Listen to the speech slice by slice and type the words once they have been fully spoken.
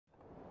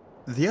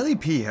The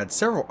LEP had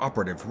several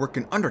operatives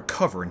working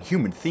undercover in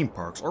human theme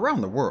parks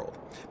around the world,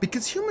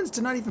 because humans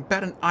did not even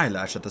bat an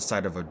eyelash at the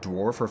sight of a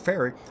dwarf or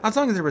fairy as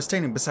long as they were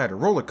standing beside a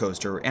roller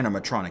coaster or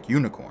animatronic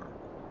unicorn.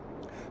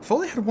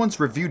 Foley had once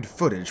reviewed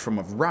footage from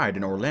a ride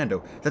in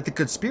Orlando that the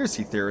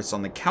conspiracy theorists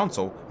on the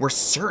council were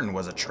certain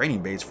was a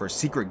training base for a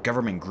secret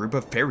government group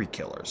of fairy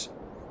killers.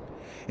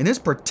 In this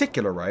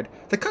particular ride,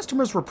 the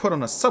customers were put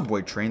on a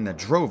subway train that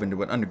drove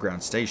into an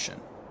underground station.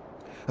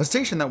 A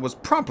station that was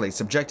promptly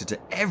subjected to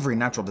every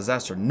natural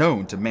disaster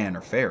known to man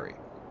or fairy.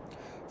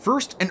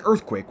 First, an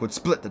earthquake would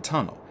split the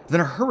tunnel, then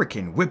a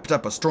hurricane whipped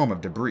up a storm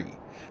of debris,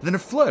 then a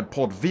flood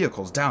pulled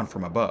vehicles down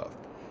from above,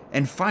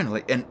 and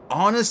finally, an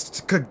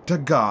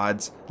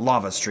honest-to-God's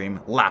lava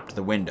stream lapped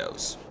the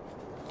windows.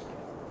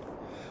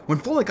 When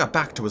Foley got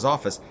back to his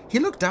office, he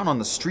looked down on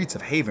the streets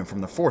of Haven from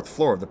the 4th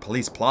floor of the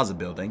Police Plaza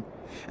building,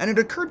 and it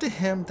occurred to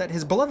him that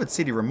his beloved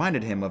city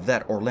reminded him of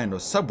that Orlando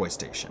subway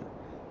station.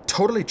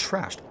 Totally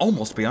trashed,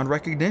 almost beyond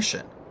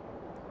recognition.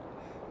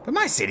 But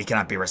my city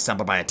cannot be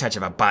resembled by a touch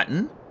of a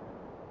button.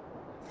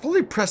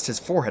 Foley pressed his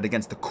forehead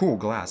against the cool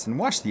glass and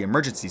watched the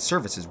emergency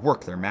services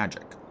work their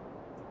magic.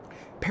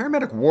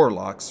 Paramedic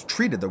warlocks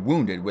treated the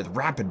wounded with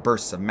rapid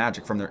bursts of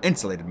magic from their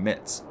insulated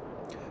mitts.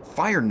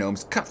 Fire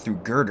gnomes cut through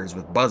girders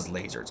with buzz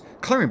lasers,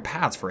 clearing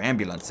paths for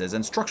ambulances,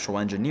 and structural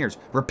engineers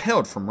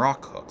repelled from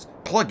rock hooks,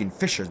 plugging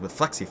fissures with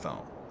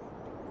flexifoam.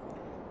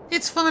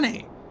 It's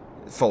funny,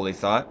 Foley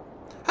thought.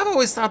 I've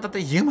always thought that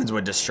the humans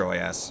would destroy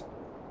us.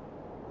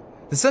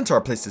 The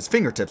centaur placed his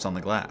fingertips on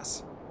the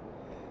glass.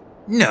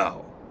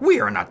 No, we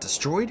are not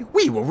destroyed.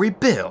 We will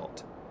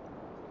rebuild.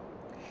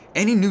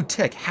 Any new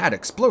tech had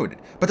exploded,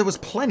 but there was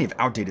plenty of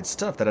outdated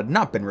stuff that had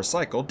not been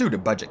recycled due to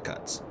budget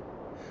cuts.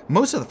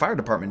 Most of the fire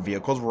department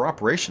vehicles were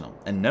operational,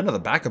 and none of the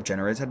backup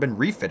generators had been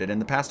refitted in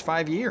the past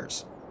 5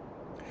 years.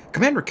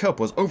 Commander Kelp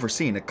was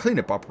overseeing a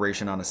cleanup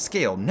operation on a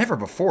scale never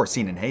before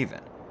seen in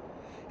Haven.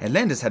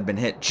 Atlantis had been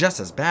hit just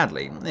as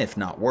badly, if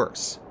not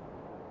worse.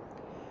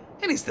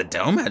 At least the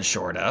dome had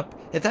shored up.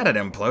 If that had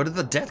imploded,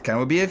 the death count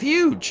would be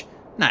huge.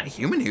 Not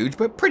human huge,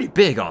 but pretty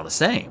big all the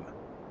same.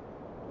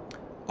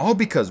 All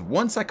because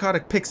one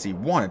psychotic pixie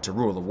wanted to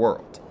rule the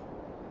world.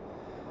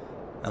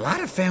 A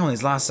lot of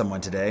families lost someone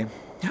today.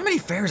 How many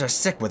fairies are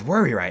sick with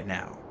worry right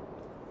now?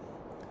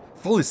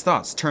 Foley's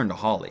thoughts turned to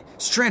Holly,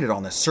 stranded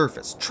on the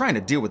surface, trying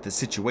to deal with the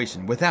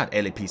situation without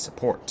LEP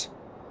support.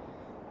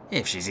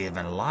 If she's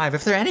even alive,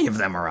 if any of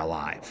them are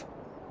alive.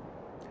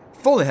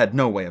 Foley had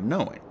no way of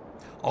knowing.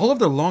 All of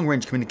their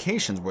long-range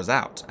communications was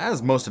out,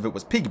 as most of it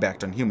was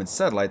piggybacked on human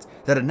satellites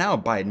that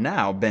had by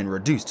now been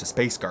reduced to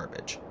space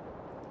garbage.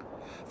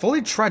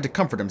 Foley tried to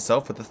comfort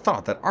himself with the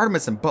thought that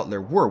Artemis and Butler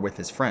were with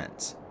his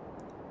friends.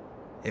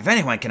 If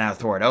anyone can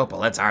outthwart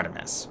Opal, it's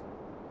Artemis.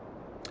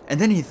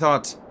 And then he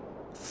thought,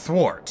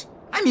 thwart.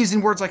 I'm using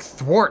words like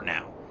thwart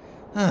now.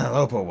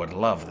 Opal would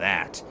love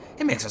that.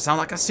 It makes her sound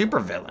like a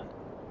supervillain.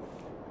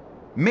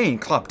 Maine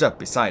clopped up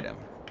beside him.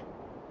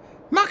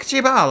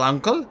 Makjibal,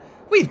 uncle.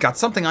 We've got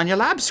something on your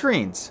lab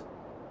screens.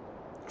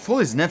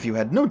 Foley's nephew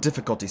had no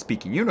difficulty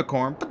speaking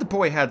unicorn, but the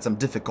boy had some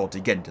difficulty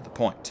getting to the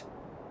point.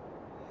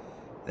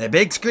 They're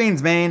big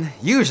screens, Maine.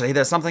 Usually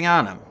there's something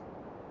on them.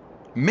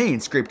 Maine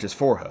scraped his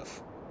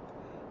forehoof.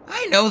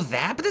 I know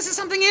that, but this is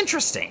something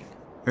interesting.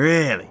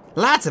 Really?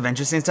 Lots of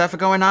interesting stuff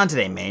going on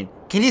today, Maine.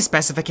 Can you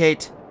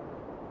specificate?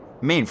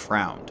 Maine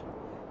frowned.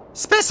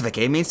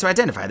 Specificate means to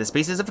identify the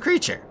species of a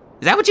creature.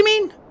 Is that what you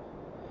mean?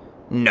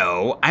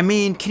 No, I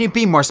mean, can you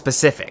be more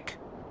specific?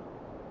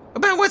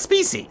 About what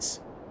species?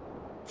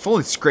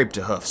 Foley scraped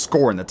a hoof,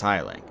 scoring the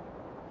tiling.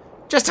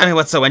 Just tell me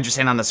what's so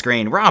interesting on the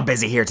screen. We're all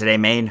busy here today,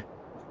 Maine.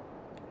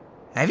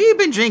 Have you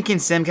been drinking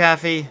sim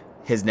coffee?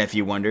 His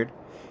nephew wondered.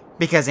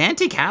 Because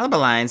Auntie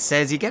Calibaline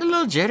says you get a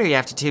little jittery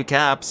after 2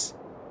 cups.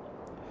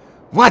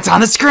 What's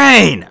on the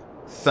screen?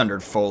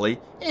 Thundered Foley,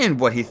 in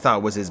what he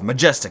thought was his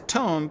majestic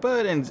tone,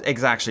 but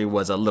actually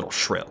was a little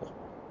shrill.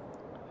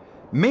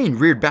 Maine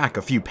reared back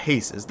a few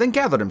paces, then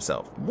gathered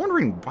himself,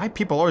 wondering why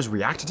people always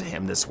reacted to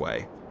him this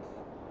way.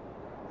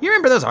 You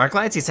remember those arc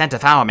lights he sent to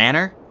Foul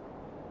Manor?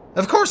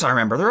 Of course I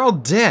remember, they're all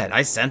dead.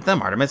 I sent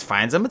them, Artemis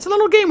finds them, it's a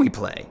little game we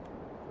play.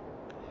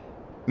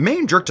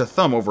 Maine jerked a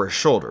thumb over his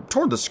shoulder,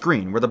 toward the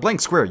screen where the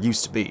blank square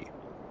used to be.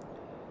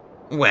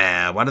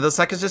 Well, one of those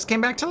suckers just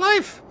came back to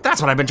life.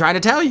 That's what I've been trying to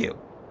tell you.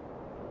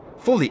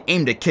 Foley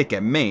aimed a kick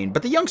at Maine,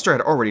 but the youngster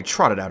had already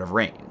trotted out of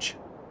range.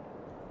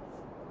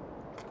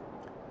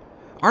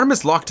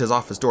 Artemis locked his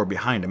office door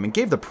behind him and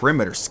gave the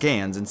perimeter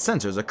scans and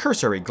sensors a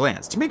cursory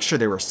glance to make sure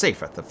they were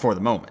safe for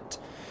the moment.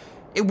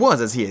 It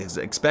was as he had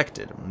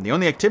expected. The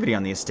only activity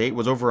on the estate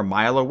was over a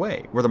mile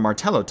away, where the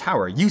Martello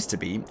Tower used to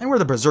be and where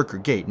the Berserker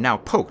Gate now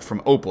poked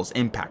from Opal's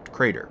impact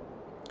crater.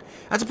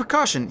 As a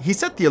precaution, he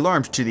set the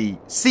alarms to the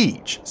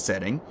Siege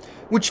setting,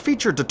 which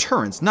featured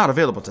deterrents not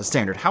available to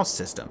standard house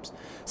systems,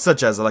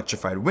 such as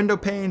electrified window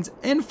panes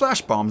and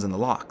flash bombs in the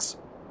locks.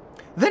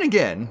 Then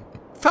again,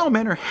 Foul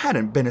Manor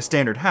hadn't been a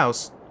standard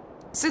house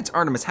since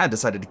Artemis had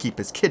decided to keep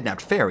his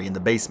kidnapped fairy in the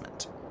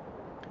basement.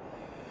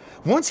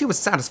 Once he was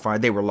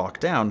satisfied they were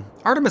locked down,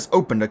 Artemis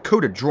opened a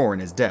coated drawer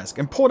in his desk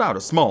and pulled out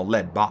a small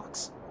lead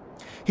box.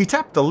 He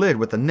tapped the lid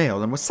with a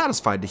nail and was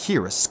satisfied to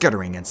hear a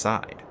scuttering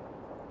inside.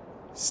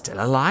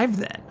 Still alive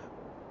then.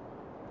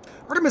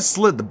 Artemis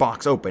slid the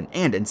box open,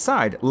 and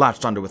inside,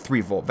 latched onto a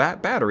 3-volt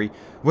battery,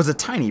 was a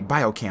tiny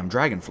biocam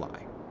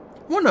dragonfly.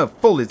 One of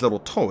Foley's little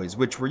toys,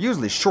 which were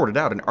usually shorted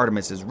out in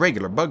Artemis's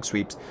regular bug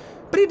sweeps,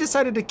 but he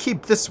decided to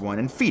keep this one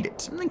and feed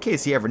it, in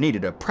case he ever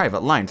needed a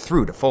private line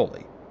through to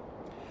Foley.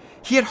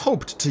 He had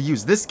hoped to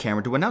use this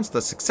camera to announce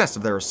the success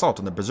of their assault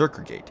on the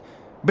Berserker Gate,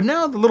 but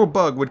now the little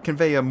bug would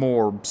convey a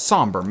more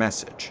somber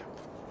message.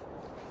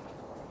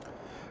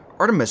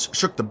 Artemis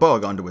shook the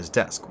bug onto his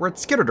desk, where it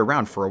skittered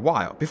around for a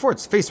while before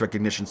its face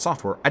recognition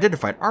software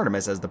identified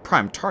Artemis as the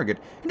prime target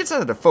and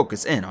decided to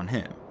focus in on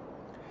him.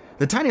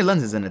 The tiny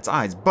lenses in its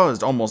eyes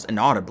buzzed almost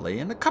inaudibly,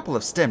 and a couple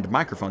of stemmed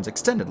microphones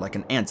extended like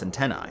an ant's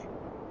antennae.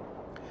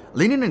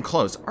 Leaning in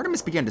close,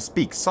 Artemis began to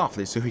speak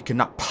softly so he could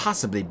not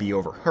possibly be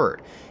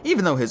overheard,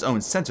 even though his own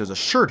sensors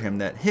assured him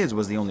that his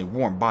was the only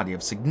warm body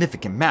of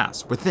significant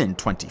mass within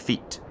 20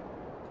 feet.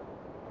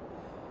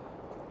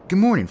 Good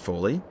morning,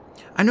 Foley.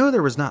 I know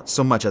there was not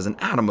so much as an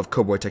atom of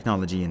cowboy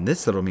technology in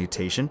this little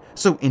mutation,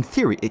 so in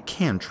theory it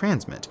can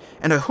transmit,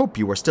 and I hope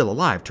you are still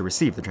alive to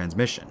receive the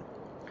transmission.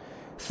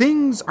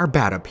 Things are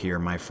bad up here,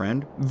 my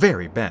friend,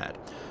 very bad.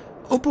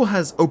 Opal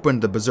has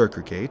opened the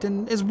Berserker Gate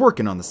and is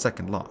working on the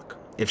second lock.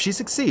 If she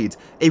succeeds,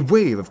 a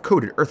wave of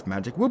coded earth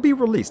magic will be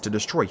released to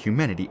destroy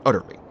humanity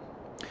utterly.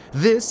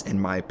 This, in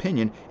my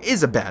opinion,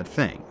 is a bad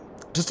thing.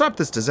 To stop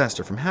this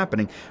disaster from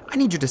happening, I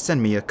need you to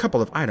send me a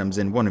couple of items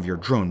in one of your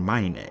drone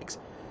mining eggs.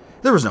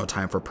 There is no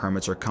time for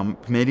permits or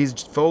committees,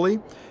 Foley.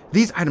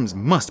 These items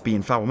must be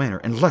in foul manner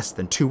in less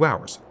than 2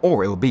 hours,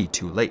 or it will be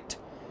too late.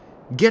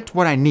 Get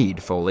what I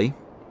need, Foley.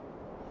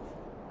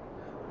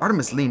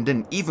 Artemis leaned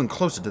in even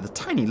closer to the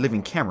tiny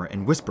living camera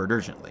and whispered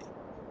urgently.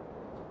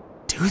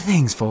 2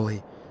 things,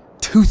 Foley.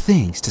 2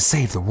 things to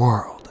save the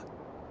world.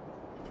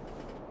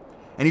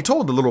 And he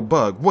told the little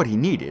bug what he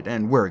needed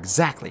and where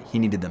exactly he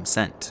needed them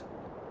sent.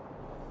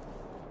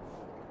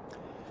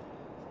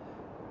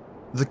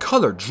 The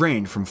color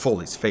drained from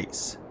Foley's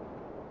face.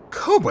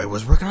 Cowboy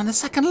was working on the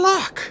second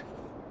lock.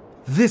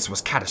 This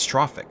was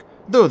catastrophic,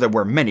 though there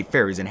were many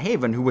fairies in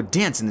Haven who would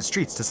dance in the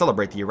streets to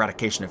celebrate the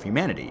eradication of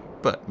humanity,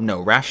 but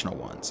no rational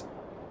ones.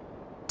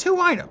 2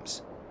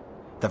 items.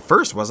 The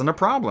first wasn't a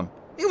problem.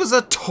 It was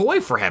a toy,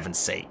 for heaven's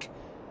sake.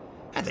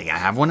 I think I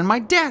have one in my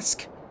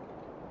desk.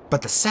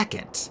 But the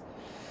second,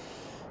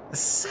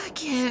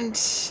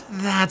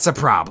 that's a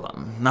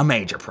problem, a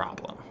major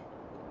problem.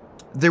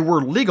 There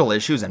were legal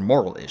issues and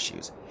moral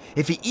issues.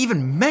 If he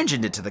even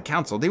mentioned it to the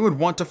council, they would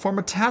want to form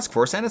a task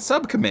force and a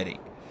subcommittee.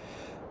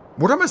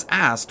 What Artemis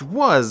asked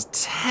was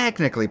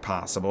technically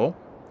possible.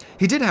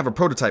 He did have a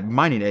prototype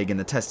mining egg in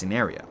the testing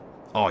area.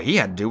 All he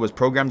had to do was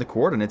program the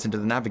coordinates into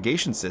the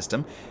navigation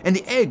system, and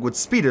the egg would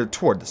speed it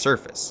toward the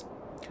surface.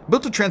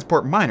 Built to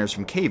transport miners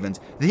from cave-ins,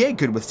 the egg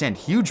could withstand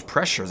huge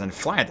pressures and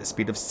fly at the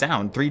speed of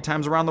sound 3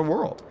 times around the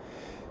world.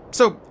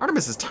 So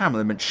Artemis's time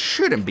limit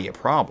shouldn't be a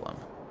problem.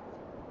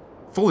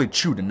 Foley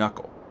chewed a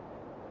knuckle.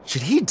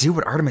 Should he do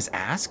what Artemis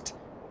asked?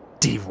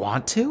 Did he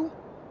want to?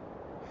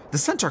 The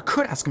centaur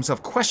could ask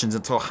himself questions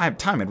until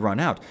time had run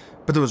out,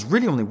 but there was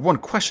really only one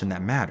question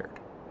that mattered.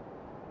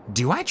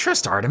 Do I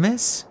trust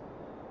Artemis?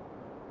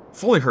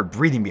 Foley heard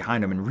breathing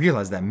behind him and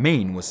realized that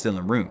Maine was still in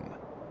the room.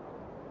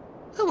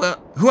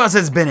 Who else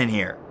has been in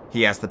here?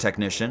 He asked the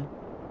technician.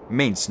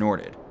 Maine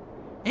snorted.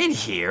 In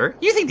here?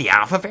 You think the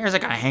Alpha Fairies are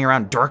gonna hang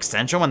around Dork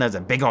Central when there's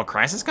a big old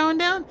crisis going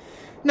down?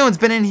 No one's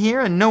been in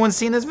here and no one's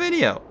seen this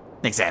video.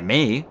 Except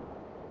me.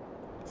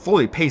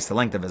 Foley paced the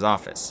length of his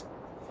office.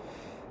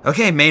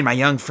 Okay, Maine, my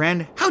young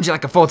friend, how'd you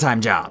like a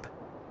full-time job?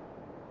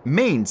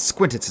 Maine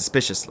squinted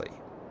suspiciously.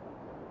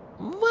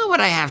 What would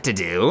I have to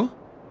do?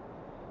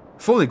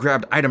 Foley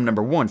grabbed item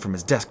number 1 from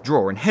his desk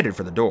drawer and headed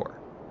for the door.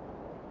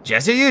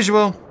 Just as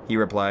usual, he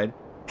replied.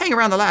 Hang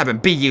around the lab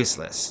and be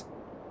useless.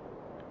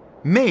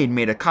 Maine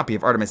made a copy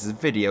of Artemis's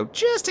video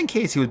just in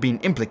case he was being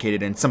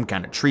implicated in some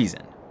kind of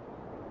treason.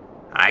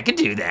 I could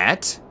do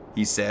that,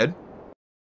 he said.